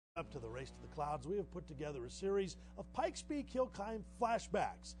Up to the Race to the Clouds, we have put together a series of Pikes Peak Hill Climb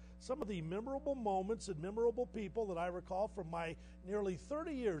flashbacks. Some of the memorable moments and memorable people that I recall from my nearly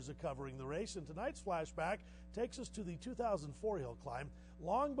 30 years of covering the race. And tonight's flashback takes us to the 2004 hill climb.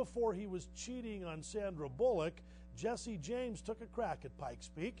 Long before he was cheating on Sandra Bullock, Jesse James took a crack at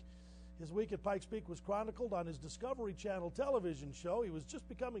Pikes Peak. His week at Pikes Peak was chronicled on his Discovery Channel television show. He was just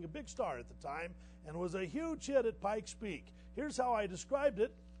becoming a big star at the time and was a huge hit at Pikes Peak. Here's how I described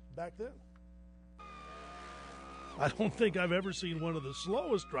it back then. I don't think I've ever seen one of the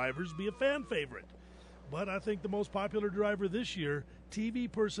slowest drivers be a fan favorite. But I think the most popular driver this year,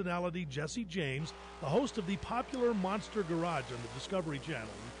 TV personality Jesse James, the host of the popular Monster Garage on the Discovery Channel.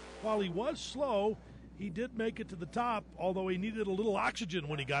 While he was slow, he did make it to the top, although he needed a little oxygen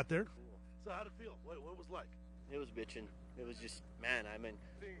when he got there. So how'd it feel? What it was like? It was bitching. It was just, man, I mean...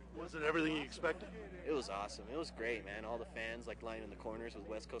 Was it everything you expected? It was awesome. It was great, man. All the fans, like, lying in the corners with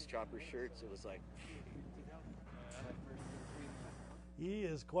West Coast Chopper shirts. It was like... He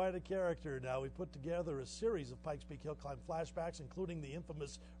is quite a character. Now, we put together a series of Pikes Peak Hill Climb flashbacks, including the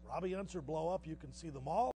infamous Robbie Unser blow-up. You can see them all.